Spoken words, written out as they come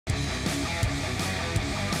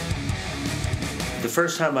The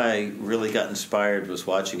first time I really got inspired was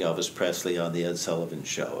watching Elvis Presley on the Ed Sullivan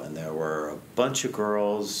Show, and there were a bunch of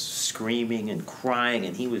girls screaming and crying,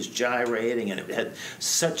 and he was gyrating, and it had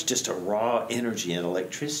such just a raw energy and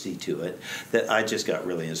electricity to it that I just got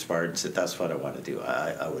really inspired and said, that's what I want to do.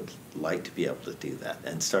 I would like to be able to do that,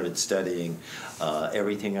 and started studying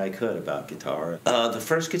everything I could about guitar. The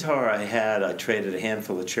first guitar I had, I traded a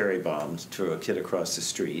handful of cherry bombs to a kid across the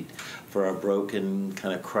street for a broken,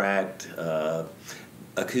 kind of cracked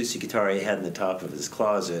acoustic guitar he had in the top of his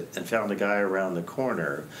closet, and found a guy around the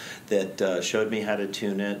corner that showed me how to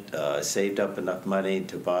tune it, saved up enough money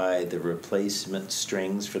to buy the replacement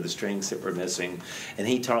strings for the strings that were missing, and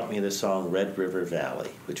he taught me the song Red River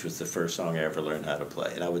Valley, which was the first song I ever learned how to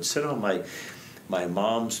play. And I would sit on my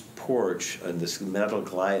mom's porch on this metal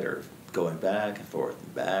glider, going back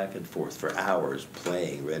and forth for hours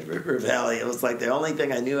playing Red River Valley. It was like the only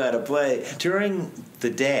thing I knew how to play. During the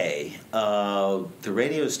day, the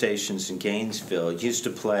radio stations in Gainesville used to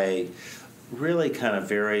play really kind of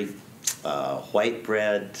very white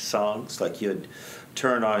bread songs. Like you'd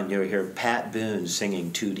turn on and you'd hear Pat Boone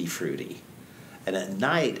singing Tutti Frutti. And at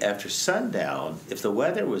night, after sundown, if the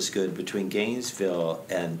weather was good between Gainesville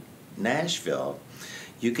and Nashville,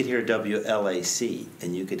 you could hear WLAC,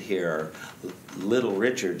 and you could hear Little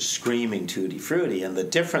Richard screaming Tutti Frutti, and the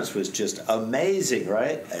difference was just amazing,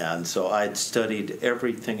 right? And so I'd studied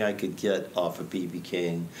everything I could get off of B.B.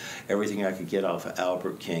 King, everything I could get off of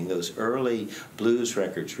Albert King. Those early blues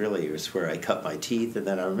records really was where I cut my teeth, and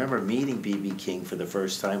then I remember meeting B.B. King for the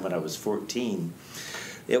first time when I was 14.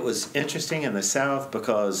 It was interesting in the South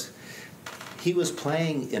because he was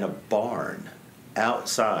playing in a barn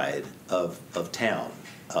outside of town.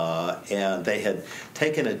 And they had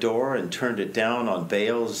taken a door and turned it down on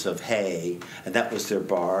bales of hay, and that was their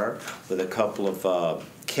bar with a couple of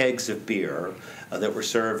kegs of beer that were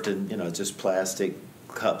served in, just plastic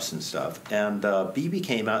cups and stuff. And B.B.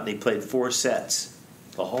 came out and he played 4 sets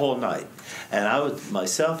the whole night. And I was,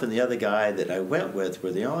 myself and the other guy that I went with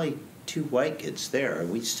were the only 2 white kids there,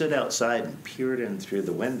 and we stood outside and peered in through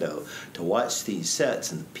the window to watch these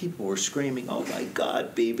sets, and people were screaming, "Oh my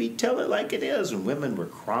God, BB, tell it like it is," and women were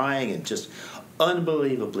crying and just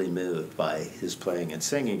unbelievably moved by his playing and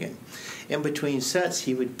singing. And in between sets,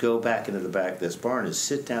 he would go back into the back of this barn and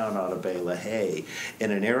sit down on a bale of hay in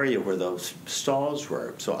an area where those stalls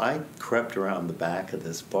were. So I crept around the back of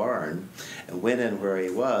this barn and went in where he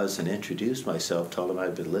was and introduced myself, told him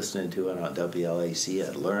I'd been listening to it on WLAC.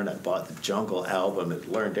 I bought the Jungle album, had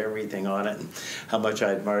learned everything on it, and how much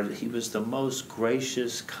I admired it. He was the most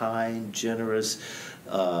gracious, kind, generous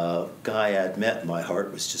guy I'd met. My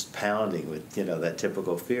heart was just pounding with, that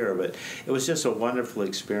typical fear. But it was just a wonderful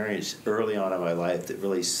experience early on in my life that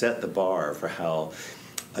really set the bar for how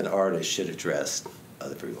an artist should address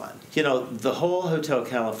everyone. The whole Hotel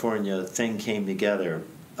California thing came together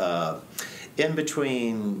in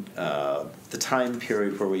between the time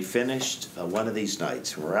period where we finished one of these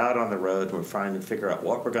nights. We're out on the road and we're trying to figure out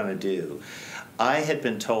what we're going to do. I had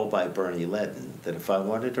been told by Bernie Ledden that if I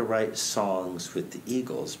wanted to write songs with the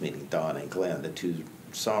Eagles, meaning Don and Glenn, the 2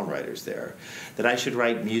 songwriters there, that I should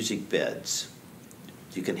write music beds.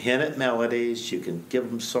 You can hint at melodies, you can give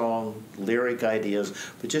them song, lyric ideas,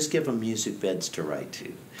 but just give them music beds to write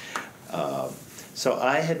to. So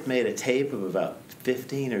I had made a tape of about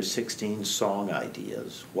 15 or 16 song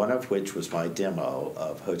ideas, one of which was my demo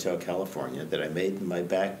of Hotel California that I made in my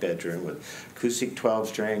back bedroom with acoustic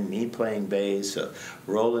 12-string, me playing bass, a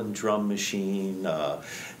Roland drum machine,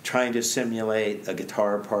 trying to simulate a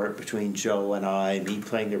guitar part between Joe and I, me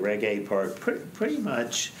playing the reggae part. Pretty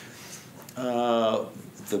much the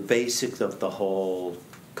basics of the whole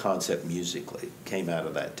concept musically came out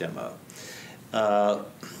of that demo.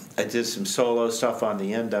 I did some solo stuff on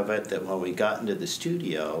the end of it that when we got into the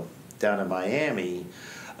studio down in Miami,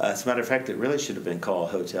 as a matter of fact, it really should have been called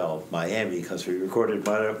Hotel Miami because we recorded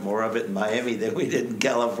more of it in Miami than we did in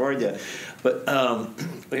California. But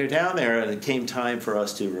we were down there, and it came time for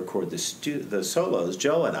us to record the solos,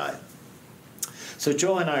 Joe and I. So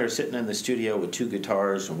Joe and I are sitting in the studio with 2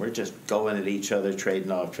 guitars, and we're just going at each other,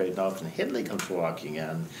 trading off, and Hindley comes walking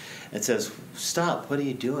in and says, "Stop, what are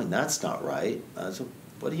you doing? That's not right." I said,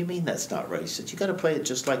 "What do you mean that's not right?" He said, "You got to play it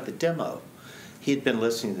just like the demo." He'd been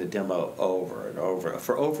listening to the demo over and over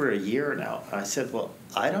for over a year now. And I said, "Well,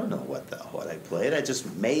 I don't know what I played. I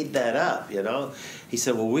just made that up, He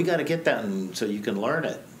said, "Well, we got to get that so you can learn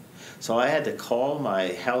it." So I had to call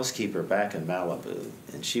my housekeeper back in Malibu,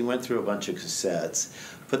 and she went through a bunch of cassettes,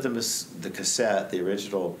 put the cassette, the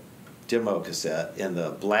original demo cassette, in the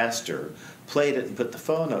blaster, played it and put the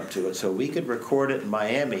phone up to it so we could record it in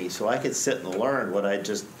Miami so I could sit and learn what I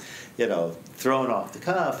just, thrown off the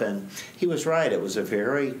cuff. And he was right. It was a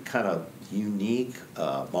very kind of unique,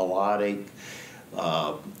 melodic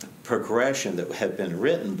progression that had been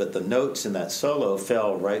written, but the notes in that solo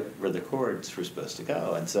fell right where the chords were supposed to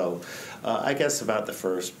go. And so I guess about the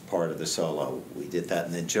first part of the solo, we did that,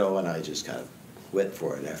 and then Joe and I just kind of went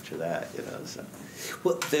for it after that, So.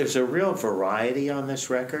 Well, there's a real variety on this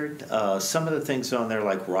record. Some of the things on there,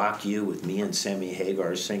 like Rock You, with me and Sammy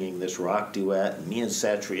Hagar singing this rock duet, and me and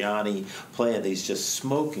Satriani playing these just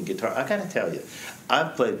smoking guitar. I got to tell you,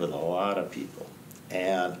 I've played with a lot of people,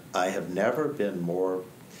 and I have never been more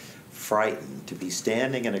frightened to be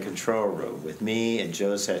standing in a control room with me and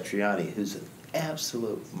Joe Satriani, who's an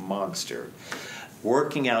absolute monster,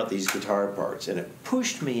 working out these guitar parts, and it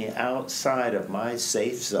pushed me outside of my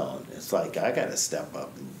safe zone. It's like, I got to step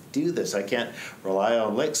up and do this. I can't rely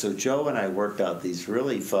on licks. So Joe and I worked out these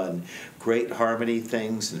really fun, great harmony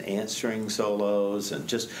things and answering solos, and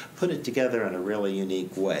just put it together in a really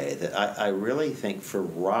unique way that I really think for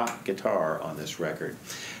rock guitar on this record,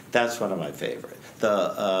 that's one of my favorite.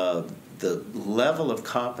 The level of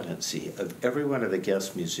competency of every one of the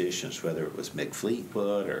guest musicians, whether it was Mick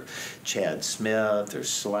Fleetwood or Chad Smith or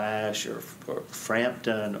Slash or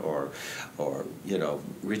Frampton or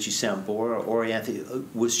Richie Sambora or Anthony,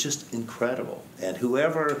 was just incredible. And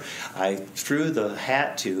whoever I threw the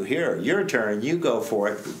hat to, here, your turn, you go for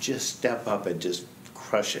it, would just step up and just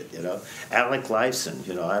crush it, Alec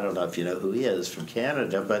Lifeson, I don't know if you know who he is, from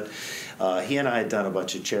Canada, but he and I had done a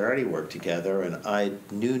bunch of charity work together, and I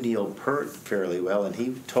knew Neil Peart fairly well, and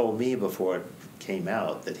he told me before it came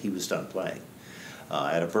out that he was done playing.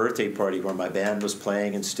 At a birthday party where my band was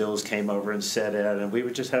playing, and Stills came over and said it, and we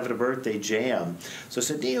were just having a birthday jam. So I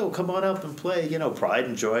said, Neil, come on up and play, Pride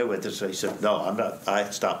and Joy with us. So he said, no, I'm not, I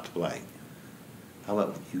stopped playing. I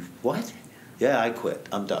went, you what? Yeah, I quit.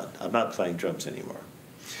 I'm done. I'm not playing drums anymore.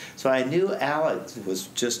 So I knew Alec was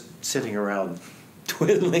just sitting around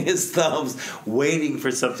twiddling his thumbs, waiting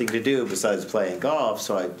for something to do besides playing golf.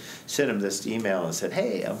 So I sent him this email and said,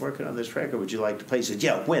 hey, I'm working on this record. Would you like to play? He said,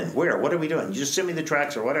 yeah, when? Where? What are we doing? You just send me the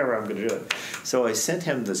tracks or whatever, I'm going to do it. So I sent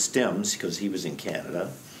him the stems because he was in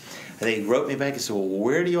Canada. And he wrote me back and said, well,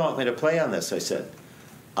 where do you want me to play on this? I said,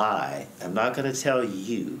 I am not going to tell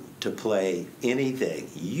you to play anything.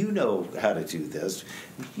 You know how to do this.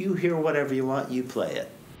 You hear whatever you want, you play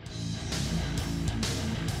it.